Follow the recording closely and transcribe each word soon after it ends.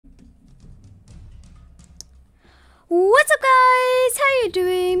What's up, guys? How you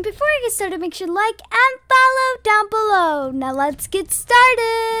doing? Before I get started, make sure to like and follow down below. Now let's get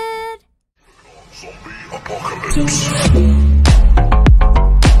started. Zombie apocalypse.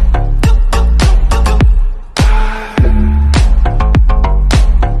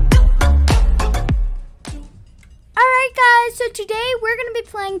 Alright guys, so today we're going to be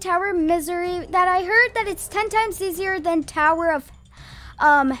playing Tower Misery. That I heard that it's 10 times easier than Tower of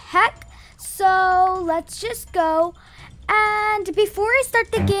Heck. So let's just go. And before I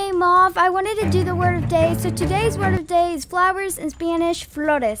start the game off, I wanted to do the word of day. So today's word of day is flowers in Spanish,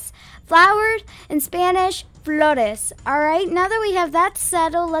 flores. Flowers in Spanish, flores. Alright, now that we have that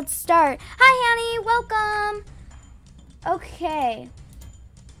settled, let's start. Hi Annie, welcome. Okay.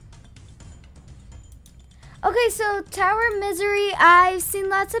 Okay, so Tower Misery, I've seen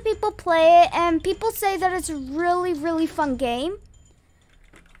lots of people play it, and people say that it's a really, really fun game,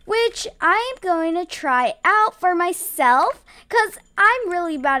 which I am going to try out for myself, because I'm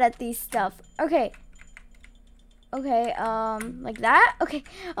really bad at these stuff. Okay, like that? Okay,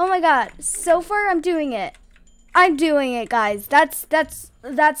 oh my god, so far I'm doing it. I'm doing it, guys. That's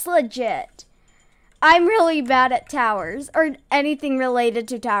legit. I'm really bad at towers, or anything related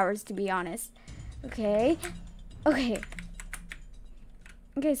to towers, to be honest. Okay,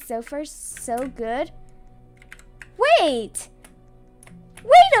 so far so good. Wait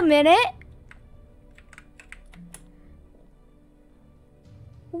a minute.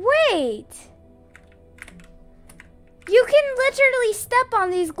 Wait. You can literally step on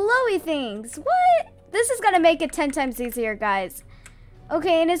these glowy things. What? This is gonna make it 10 times easier, guys.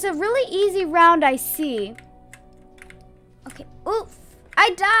 Okay, and it's a really easy round, I see. Okay, oof,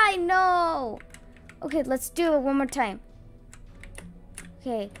 I died, no. Okay, let's do it one more time.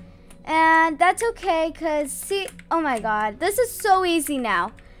 Okay, and that's okay, because, see, oh my god, this is so easy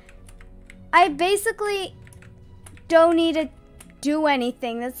now. I basically don't need to do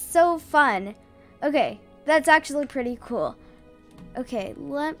anything. That's so fun. Okay, that's actually pretty cool. Okay,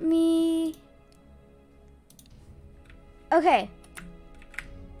 let me... Okay.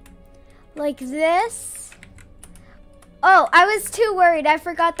 Like this. Oh, I was too worried. I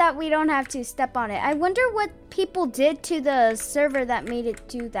forgot that we don't have to step on it. I wonder what people did to the server that made it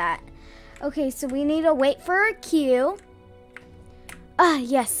do that. Okay, so we need to wait for our cue. Ah,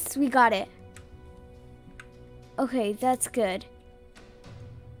 yes, we got it. Okay, that's good.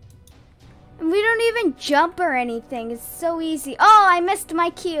 And we don't even jump or anything. It's so easy. Oh, I missed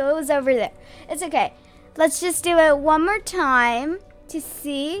my cue. It was over there. It's okay. Let's just do it one more time to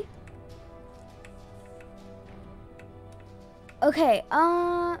see. Okay,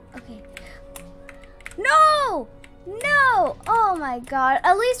 okay. No! Oh my god.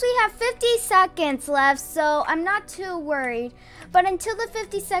 At least we have 50 seconds left, so I'm not too worried. But until the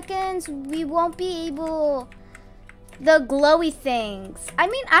 50 seconds, we won't be able... The glowy things. I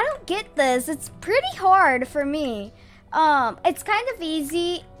mean, I don't get this. It's pretty hard for me. It's kind of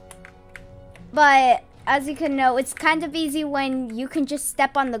easy, but as you can know, it's kind of easy when you can just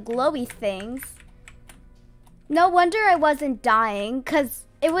step on the glowy things. No wonder I wasn't dying, because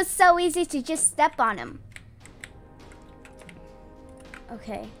it was so easy to just step on him.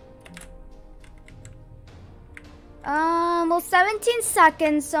 Okay. Well, 17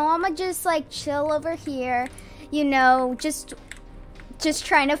 seconds, so I'm gonna just, like, chill over here. You know, just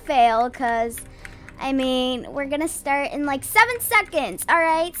trying to fail, because, I mean, we're gonna start in, like, 7 seconds,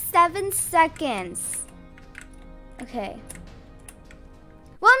 alright? 7 seconds. Okay.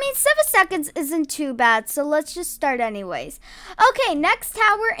 Well, I mean, 7 seconds isn't too bad, so let's just start anyways. Okay, next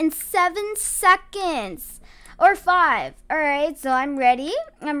tower in 7 seconds. Or 5. Alright, so I'm ready.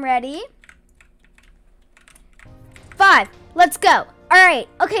 5. Let's go. Alright,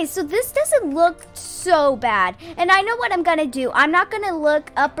 okay, so this doesn't look so bad. And I know what I'm gonna do. I'm not gonna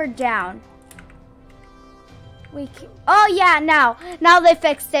look up or down. Oh yeah, now they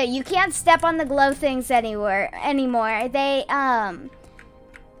fixed it. You can't step on the glow things anymore. They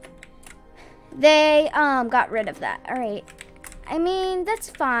got rid of that. Alright. I mean, that's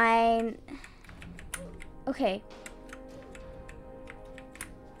fine. Okay.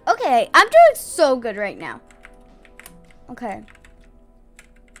 Okay, I'm doing so good right now. Okay.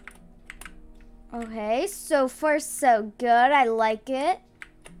 Okay, so far so good. I like it.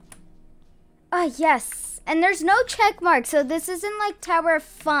 Oh, yes. And there's no check mark, so this isn't like Tower of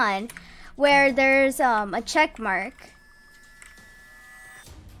Fun, where there's a check mark.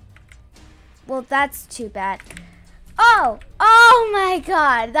 Well, that's too bad. Oh my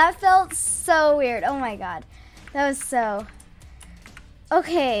god, that felt so weird. Oh my god, that was so...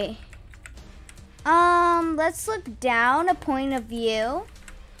 Okay. Let's look down a point of view.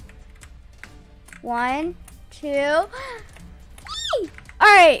 1, 2. Whee! All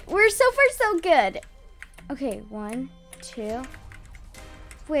right, we're so far so good. Okay, 1, 2.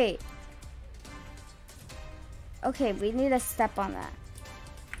 Wait. Okay, we need to step on that.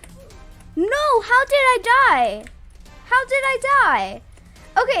 No, how did I die? How did I die?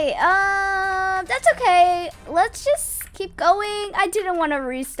 Okay, that's okay. Let's just keep going. I didn't want to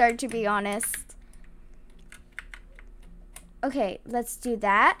restart, to be honest. Okay, let's do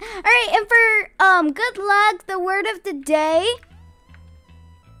that. All right, and for good luck, the word of the day.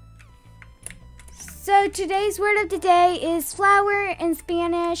 So today's word of the day is flower in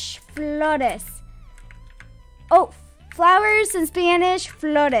Spanish, flores. Oh, flowers in Spanish,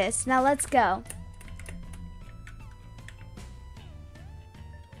 flores. Now let's go.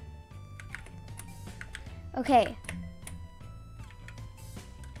 Okay.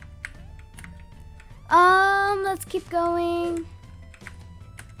 Let's keep going.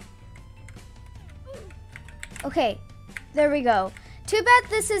 Okay, there we go. Too bad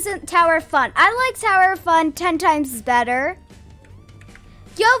this isn't Tower Fun. I like Tower Fun 10 times better.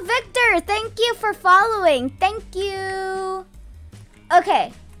 Yo, Victor, thank you for following. Thank you.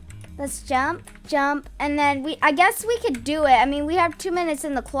 Okay, let's jump, and then I guess we could do it. I mean, we have 2 minutes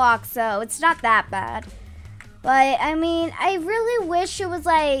in the clock, so it's not that bad. But, I mean, I really wish it was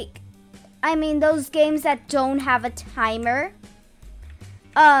like, those games that don't have a timer.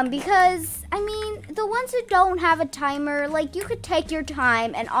 Because, I mean, the ones who don't have a timer, like, you could take your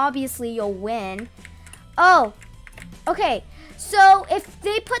time and obviously you'll win. Oh, okay. So, if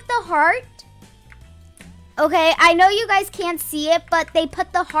they put the heart, okay, I know you guys can't see it, but they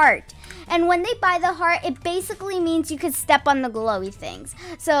put the heart. And when they buy the heart, it basically means you could step on the glowy things.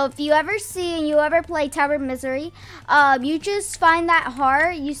 So if you ever see and you ever play Tower of Misery, you just find that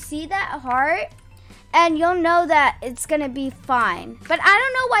heart, you see that heart, and you'll know that it's gonna be fine. But I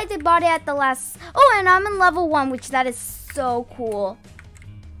don't know why they bought it at the last. Oh, and I'm in level 1, which that is so cool.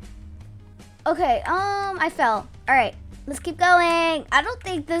 Okay, I fell. All right, let's keep going. I don't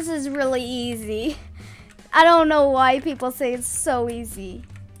think this is really easy. I don't know why people say it's so easy.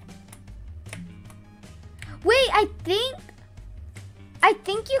 Wait, I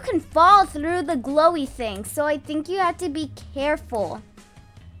think you can fall through the glowy thing, so I think you have to be careful.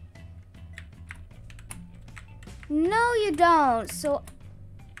 No, you don't. So,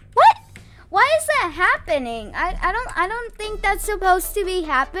 what? Why is that happening? I don't think that's supposed to be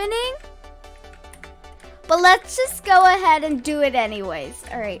happening. But let's just go ahead and do it anyways.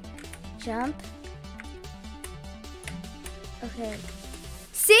 All right, jump. Okay.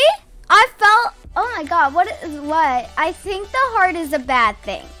 See? I felt. Oh my god, what? I think the heart is a bad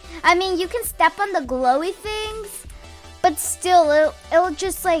thing. I mean, you can step on the glowy things, but still, it'll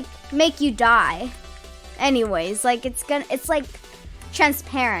just like make you die. Anyways, like it's like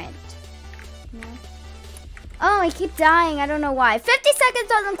transparent. Oh, I keep dying. I don't know why. 50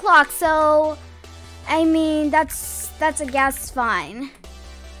 seconds on the clock, so I mean that's I guess fine.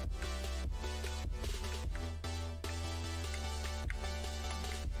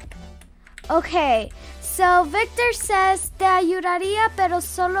 Okay, so Victor says, te ayudaría, pero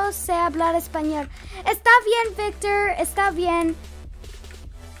solo sé hablar español. Está bien, Victor, está bien.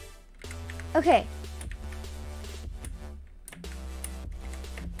 Okay.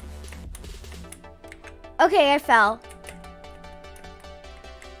 Okay, I fell.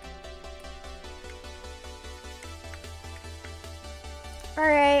 All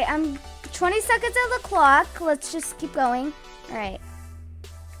right, I'm 20 seconds on the clock. Let's just keep going. All right.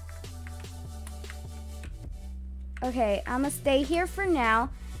 Okay, I'm gonna stay here for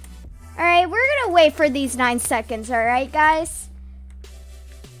now. All right, we're gonna wait for these 9 seconds, all right, guys?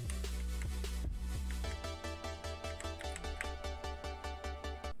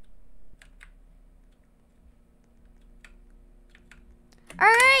 All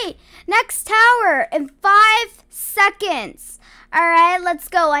right, next tower in 5 seconds. All right, let's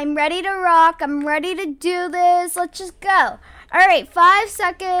go. I'm ready to rock. I'm ready to do this. Let's just go. All right, 5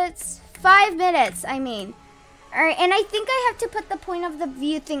 seconds, 5 minutes, I mean. All right, and I think I have to put the point of the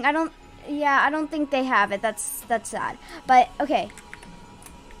view thing. I don't think they have it. That's sad. But okay.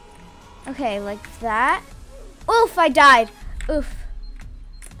 Okay, like that. Oof, I died. Oof.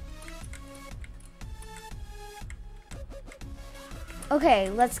 Okay,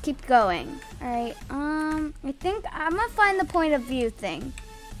 let's keep going. All right. I think I'm gonna find the point of view thing.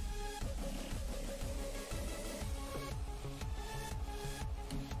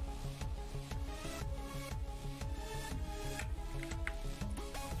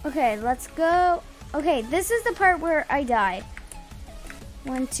 Okay, let's go. Okay, this is the part where I die.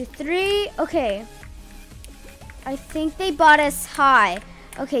 1, 2, 3. Okay. I think they bought us high.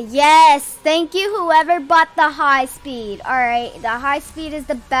 Okay, yes. Thank you, whoever bought the high speed. All right, the high speed is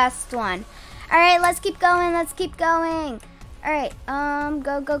the best one. All right, let's keep going. Let's keep going. All right,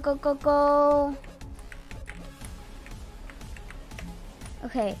 go, go, go, go, go.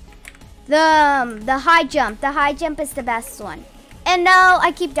 Okay, the high jump. The high jump is the best one. And no,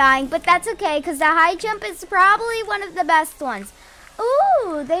 I keep dying, but that's okay, because the high jump is probably one of the best ones.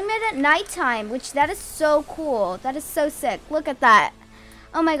 Ooh, they made it nighttime, which that is so cool. That is so sick. Look at that.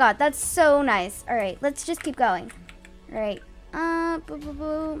 Oh my god, that's so nice. All right, let's just keep going. All right. Boo, boo,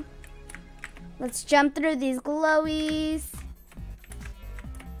 boo. Let's jump through these glowies.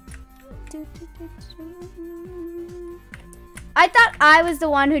 I thought I was the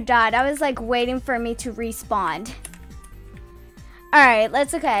one who died. I was like waiting for me to respawn. All right,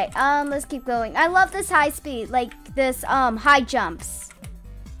 let's keep going. I love this high speed, like this high jumps.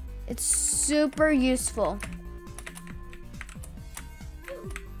 It's super useful.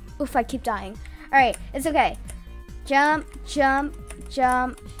 Oof, I keep dying. All right, it's okay. Jump, jump,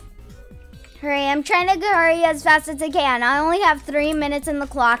 jump. Hurry, I'm trying to hurry as fast as I can. I only have 3 minutes in the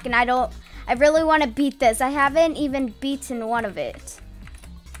clock, and I really want to beat this. I haven't even beaten one of it.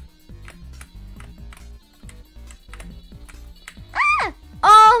 Ah!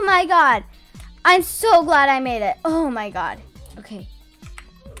 Oh my god. I'm so glad I made it. Oh my god. Okay.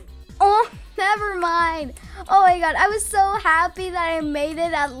 Oh, never mind. Oh my god, I was so happy that I made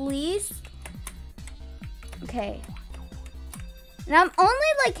it at least. Okay. And I'm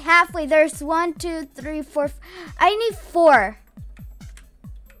only like halfway. There's 1, 2, 3, 4. I need 4.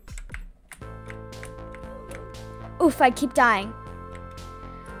 Oof, I keep dying.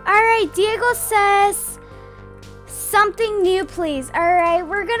 All right, Diego says something new, please. All right,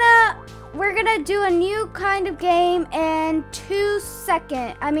 we're gonna do a new kind of game in 2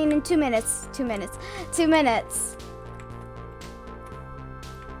 seconds. I mean, in 2 minutes. 2 minutes. 2 minutes.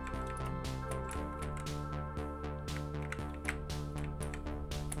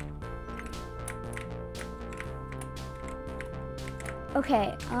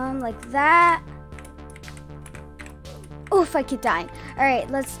 Okay, like that. Oof, I keep dying. All right,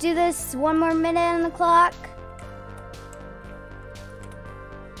 let's do this. 1 more minute on the clock.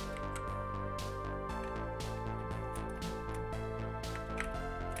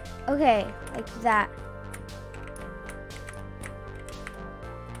 Okay, like that.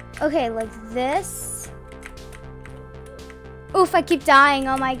 Okay, like this. Oof, I keep dying.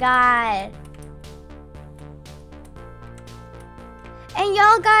 Oh my god. And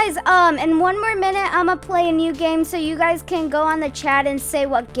y'all guys, in 1 more minute, I'm gonna play a new game so you guys can go on the chat and say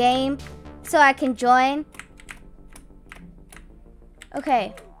what game so I can join.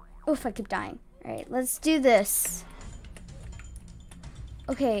 Okay. Oof, I keep dying. All right, let's do this.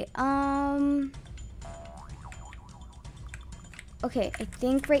 Okay, okay, I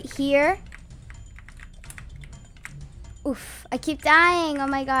think right here. Oof, I keep dying. Oh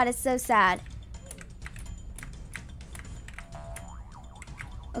my god, it's so sad.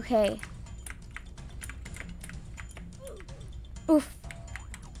 Okay. Oof.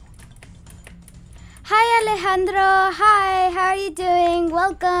 Hi, Alejandro. Hi, how are you doing?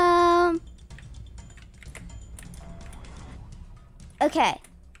 Welcome. Okay.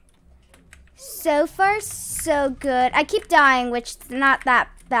 So far, so good. I keep dying, which is not that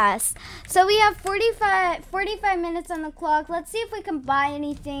best. So we have 45 minutes on the clock. Let's see if we can buy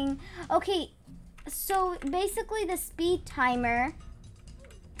anything. Okay, so basically the speed timer,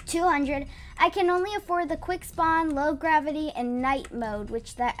 200. I can only afford the quick spawn, low gravity, and night mode,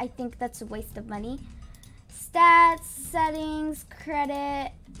 which I think that's a waste of money. Stats, settings,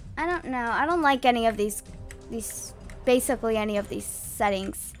 credit. I don't know. I don't like any of these basically any of these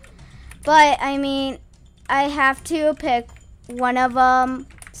settings. But I mean, I have to pick one of them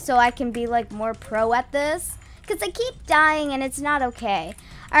so I can be like more pro at this, because I keep dying and it's not okay.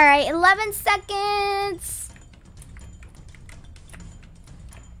 All right, 11 seconds.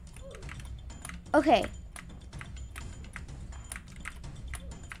 Okay.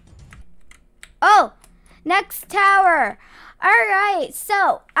 Oh, next tower. All right,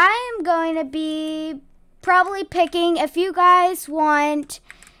 so I am going to be probably picking, if you guys want,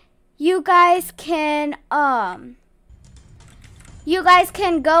 you guys can go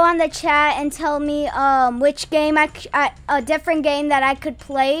on the chat and tell me which game a different game that I could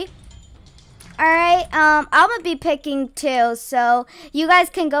play. All right, I'm gonna be picking 2, so you guys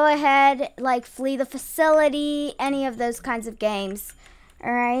can go ahead, like Flee the Facility, any of those kinds of games.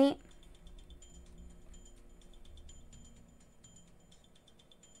 All right.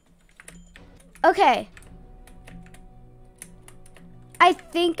 Okay. I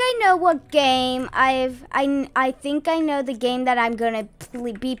think I know what game I think I know the game that I'm gonna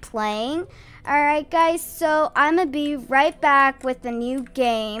be playing. All right, guys. So I'm gonna be right back with the new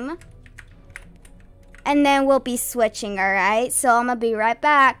game, and then we'll be switching. All right. So I'm gonna be right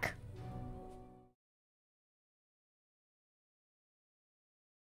back.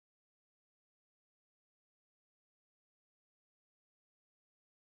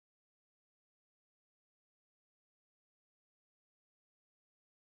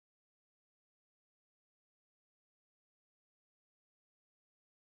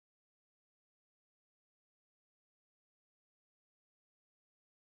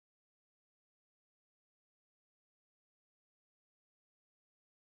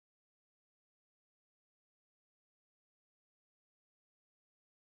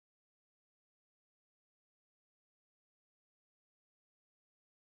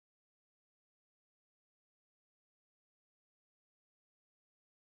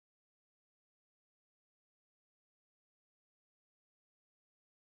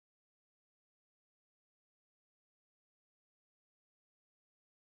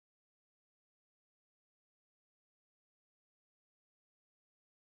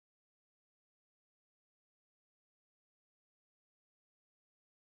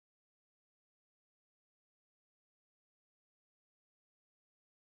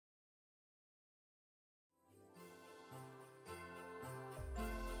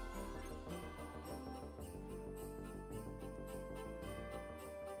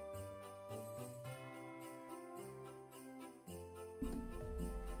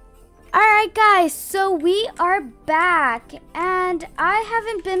 Alright guys, so we are back, and I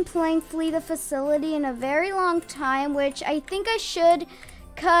haven't been playing Flee the Facility in a very long time, which I think I should,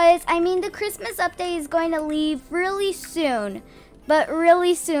 because, I mean, the Christmas update is going to leave really soon, but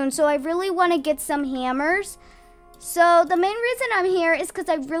really soon, so I really want to get some hammers. So the main reason I'm here is because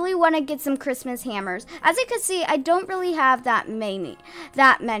I really want to get some Christmas hammers. As you can see, I don't really have that many.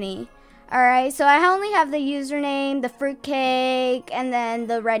 Alright, so I only have the username, the fruitcake, and then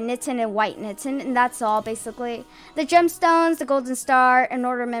the red knitting and white knitting, and that's all basically. The gemstones, the golden star, an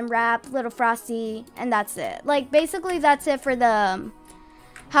ornament wrap, little frosty, and that's it. Like, basically that's it for the,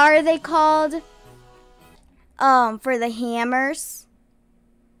 how are they called? For the hammers.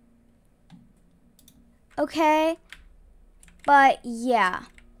 Okay. But, yeah.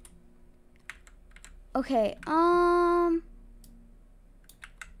 Okay,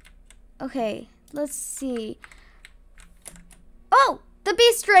 okay, let's see. Oh, the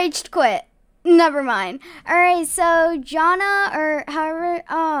beast raged quit. Never mind. Alright, so Jana, or however,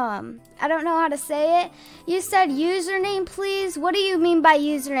 I don't know how to say it. You said username, please? What do you mean by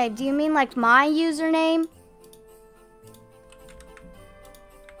username? Do you mean like my username?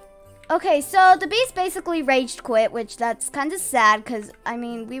 Okay, so the beast basically raged quit, which that's kind of sad because, I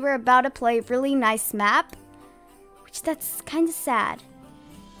mean, we were about to play a really nice map, which that's kind of sad.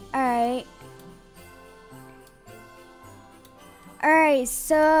 Alright. Alright,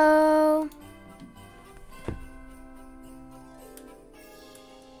 so...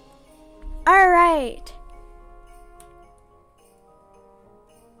 Alright.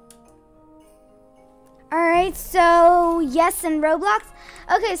 Alright, so yes, in Roblox.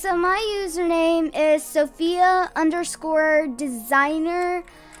 Okay, so my username is Sophia_designer.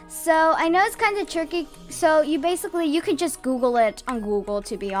 So I know it's kind of tricky. So you could just Google it on Google,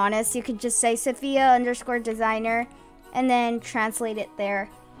 to be honest. You could just say Sophia_designer and then translate it there.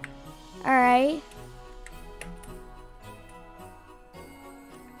 Alright.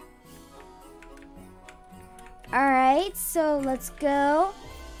 Alright, so let's go.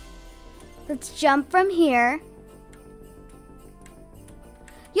 Let's jump from here.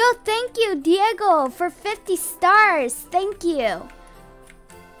 Yo, thank you, Diego, for 50 stars. Thank you.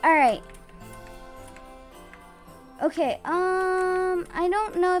 Alright. Okay, I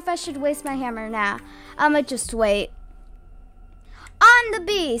don't know if I should waste my hammer now. I'ma just wait. On the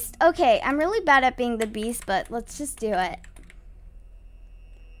beast! Okay, I'm really bad at being the beast, but let's just do it.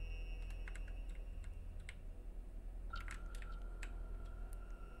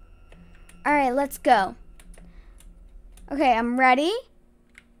 Alright, let's go. Okay, I'm ready.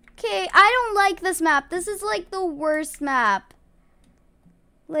 Okay, I don't like this map. This is like the worst map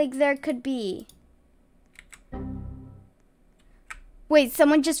like there could be. Wait,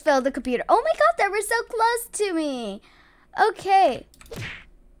 someone just filled the computer. Oh my god, they were so close to me. Okay.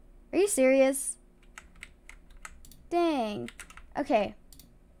 Are you serious? Dang. Okay.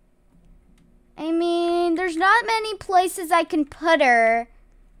 I mean, there's not many places I can put her.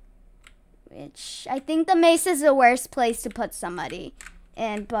 Which, I think the mace is the worst place to put somebody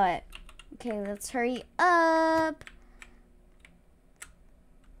in, but... Okay, let's hurry up.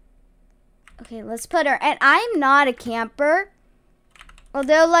 Okay, let's put her. And I'm not a camper.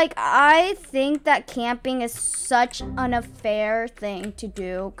 Although, like, I think that camping is such an unfair thing to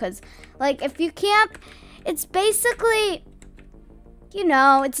do. Because, like, if you camp, it's basically, you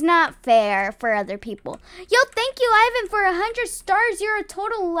know, it's not fair for other people. Yo, thank you, Ivan, for 100 stars. You're a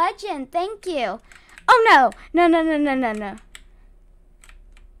total legend. Thank you. Oh, no. No.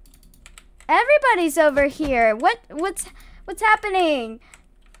 Everybody's over here. What's happening?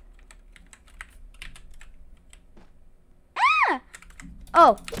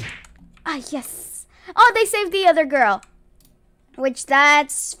 Oh. Yes. Oh, they saved the other girl. Which,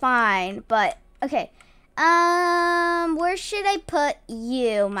 that's fine. But, okay. Where should I put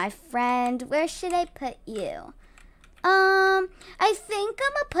you, my friend? Where should I put you? I think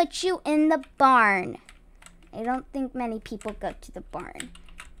I'm gonna put you in the barn. I don't think many people go to the barn.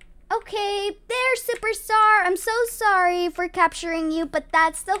 Okay, there, Superstar. I'm so sorry for capturing you, but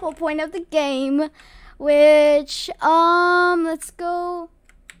that's the whole point of the game. Which, let's go.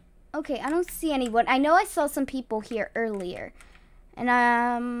 Okay, I don't see anyone. I know I saw some people here earlier. And,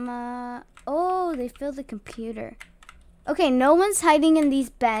 oh, they filled the computer. Okay, no one's hiding in these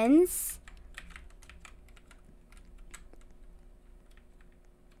bins.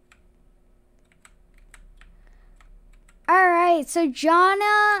 Alright, so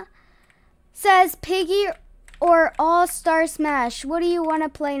Jonna says Piggy or All-Star Smash. What do you want to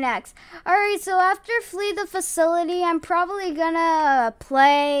play next? Alright, so after Flee the Facility, I'm probably gonna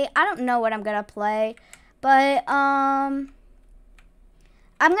play, I don't know what I'm gonna play, but I'm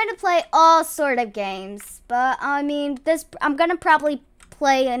gonna play all sort of games. But I mean, I'm gonna probably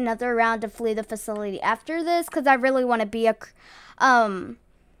play another round of Flee the Facility after this, because I really want to be a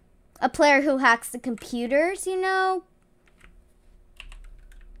player who hacks the computers, you know.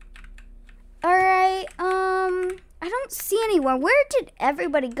 Alright, I don't see anyone. Where did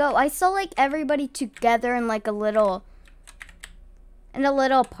everybody go? I saw, like, everybody together in, like, a little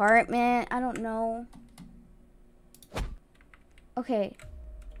apartment. I don't know. Okay.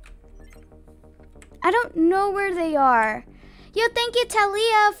 I don't know where they are. Yo, thank you,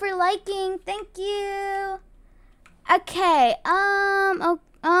 Talia, for liking. Thank you. Okay, I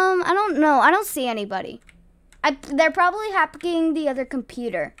don't know. I don't see anybody. They're probably hacking the other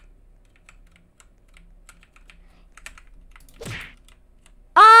computer.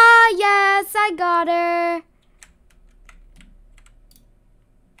 Ah, yes, I got her.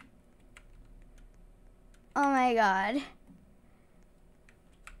 Oh my god.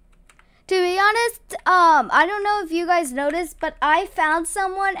 To be honest, I don't know if you guys noticed, but I found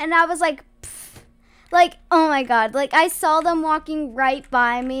someone and I was like, pfft. Like, oh my god. Like, I saw them walking right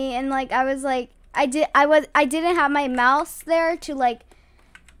by me and like, I was like, I didn't have my mouse there to like,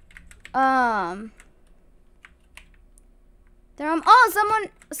 oh,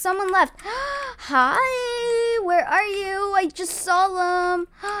 someone left. Hi, where are you? I just saw them.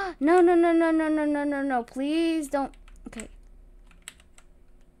 No, please don't. Okay.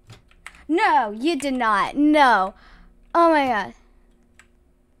 No, you did not. No. Oh my god.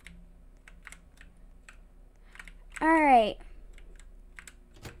 All right.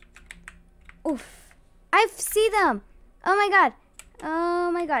 Oof. I see them. Oh my god.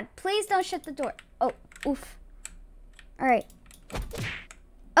 Oh my god. Please don't shut the door. Oh, oof. All right.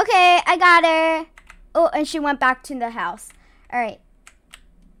 Okay, I got her. Oh, and she went back to the house. All right.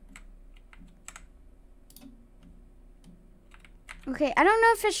 Okay, I don't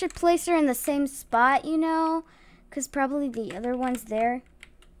know if I should place her in the same spot, you know, because probably the other one's there.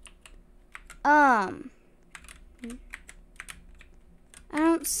 I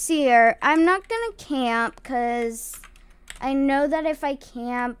don't see her. I'm not gonna camp because I know that if I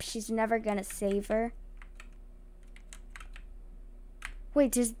camp, she's never gonna save her.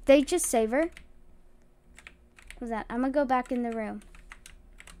 Wait, did they just save her? What was that? I'm gonna go back in the room.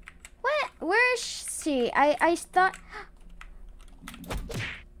 What? Where is she? I thought...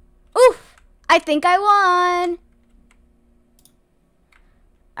 Oof! I think I won!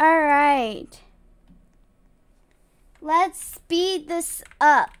 Alright. Let's speed this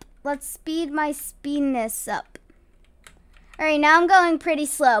up. Let's speed my speedness up. Alright, now I'm going pretty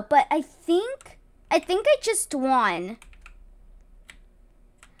slow, but I think I just won.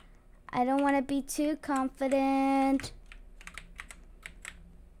 I don't want to be too confident.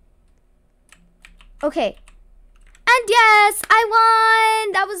 Okay. And yes, I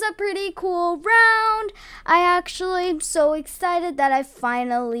won! That was a pretty cool round. I actually am so excited that I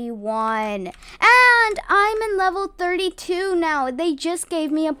finally won. And I'm in level 32 now. They just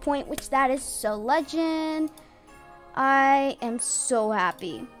gave me a point, which that is so legend. I am so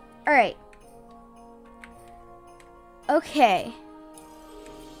happy. All right. Okay.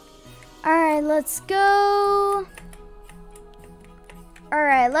 Alright, let's go.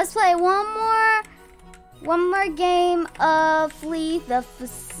 Alright, let's play one more game of Flee the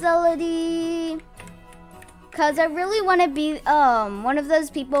Facility. Cause I really want to be one of those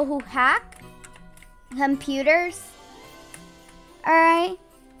people who hack computers. Alright.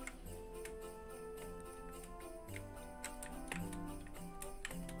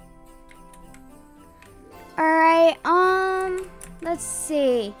 Alright, let's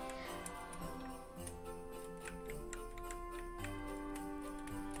see.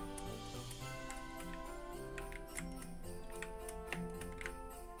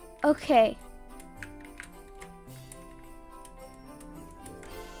 Okay.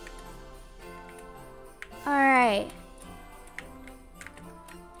 All right.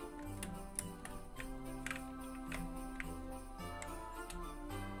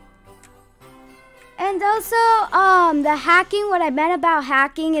 And also, the hacking, what I meant about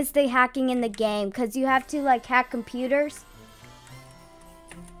hacking is the hacking in the game, because you have to, like, hack computers.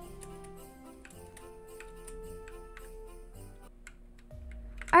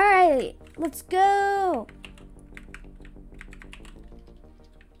 Alright, let's go.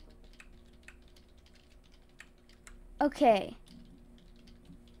 Okay.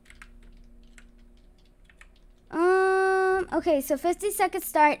 Okay, so 50 seconds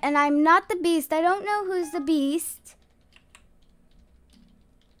start, and I'm not the beast. I don't know who's the beast.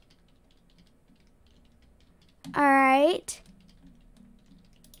 Alright.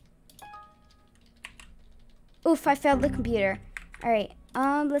 Oof, I failed the computer. Alright,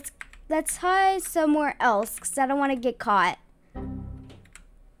 let's hide somewhere else, because I don't want to get caught.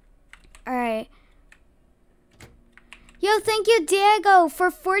 Alright. Yo, thank you, Diego, for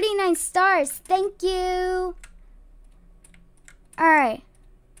 49 stars. Thank you. Alright.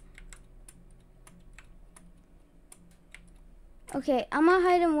 Okay, I'm gonna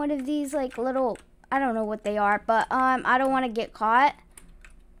hide in one of these, like, little, I don't know what they are, but, I don't want to get caught.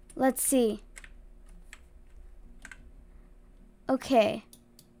 Let's see. Okay.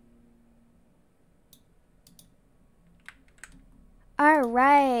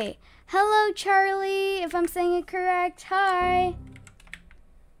 Alright. Hello, Charlie, if I'm saying it correct. Hi.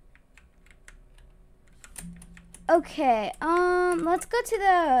 Okay, let's go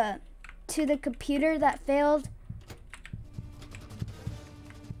to the computer that failed.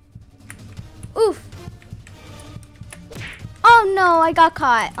 Oof. Oh no, I got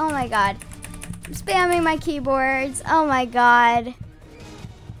caught. Oh my god. I'm spamming my keyboards. Oh my god.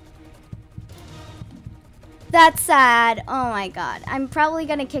 That's sad. Oh my god. I'm probably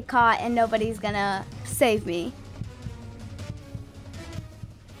gonna get caught and nobody's gonna save me.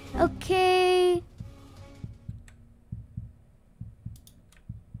 Okay.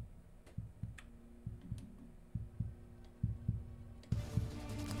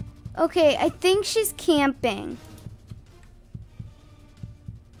 Okay, I think she's camping.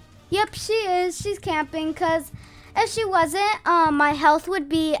 Yep, she is. She's camping, because if she wasn't, my health would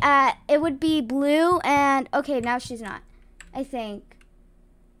be it would be blue, and okay, now she's not, I think.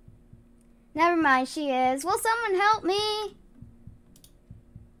 Never mind, she is. Will someone help me?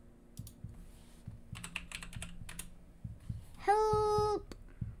 Help.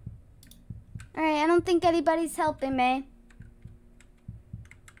 Alright, I don't think anybody's helping me.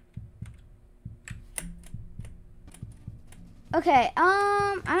 Okay,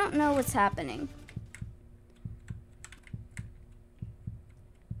 I don't know what's happening.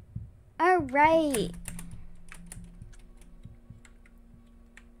 Alright.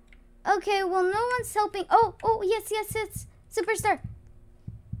 Okay, well, no one's helping. Oh, yes, Superstar.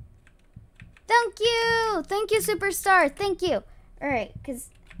 Thank you, Superstar. Thank you. Alright, because...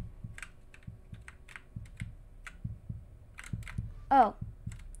 Oh.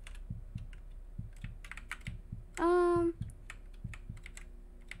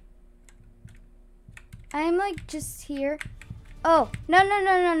 I'm like just here. Oh,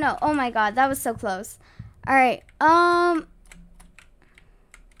 no. Oh my god, that was so close. All right. Oh,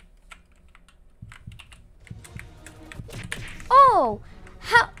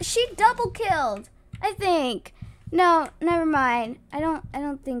 how she double killed, I think. No, never mind. I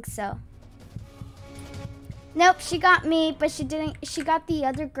don't think so. Nope, she got me, but she didn't. She got the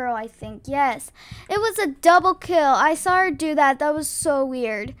other girl, I think. Yes. It was a double kill. I saw her do that. That was so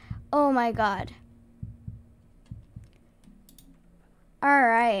weird. Oh my god. All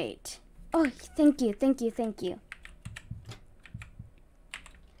right. Oh, thank you.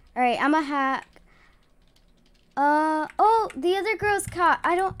 All right, I'm a hack. Oh, the other girl's caught.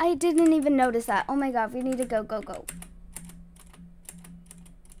 I didn't even notice that. Oh my god, we need to go.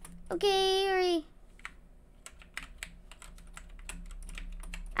 Okay, hurry.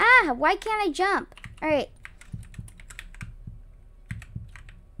 Ah, why can't I jump? All right.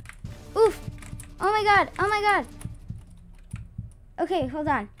 Oof. Oh my god. Oh my god. Okay, hold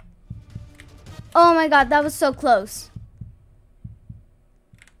on. Oh my god, that was so close.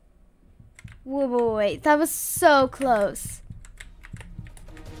 Wait, that was so close.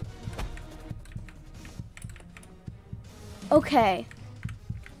 Okay.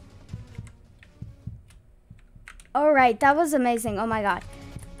 Alright, that was amazing. Oh my god.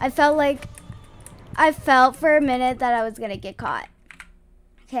 I felt for a minute that I was gonna get caught.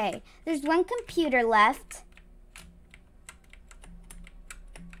 Okay, there's one computer left.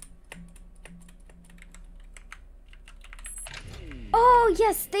 Oh,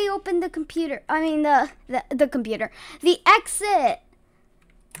 yes, they opened the computer. I mean, the computer. The exit.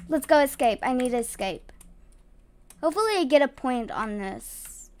 Let's go escape. I need to escape. Hopefully I get a point on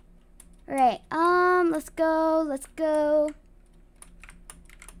this. All right, let's go. Let's go.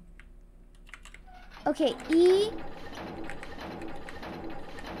 Okay, E.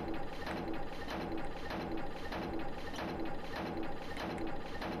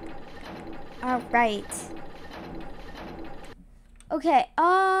 All right. Okay,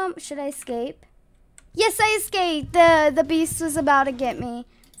 should I escape? Yes, I escaped. The beast was about to get me.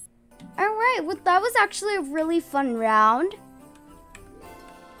 All right, well, that was actually a really fun round.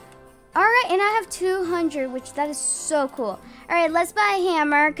 All right, and I have 200, which that is so cool. All right, let's buy a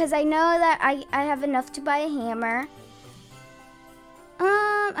hammer, because I know that I have enough to buy a hammer.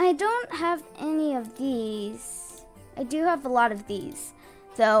 I don't have any of these. I do have a lot of these.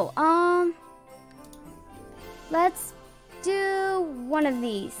 So, let's do one of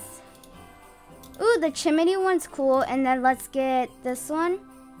these. Ooh, the chimney one's cool, and then let's get this one.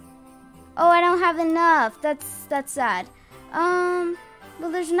 Oh, I don't have enough. That's sad. Well,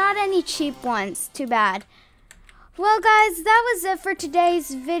 there's not any cheap ones. Too bad. Well, guys, that was it for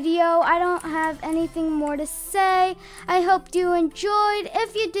today's video. I don't have anything more to say. I hope you enjoyed.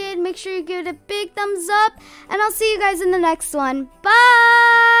 If you did, make sure you give it a big thumbs up, and I'll see you guys in the next one. Bye!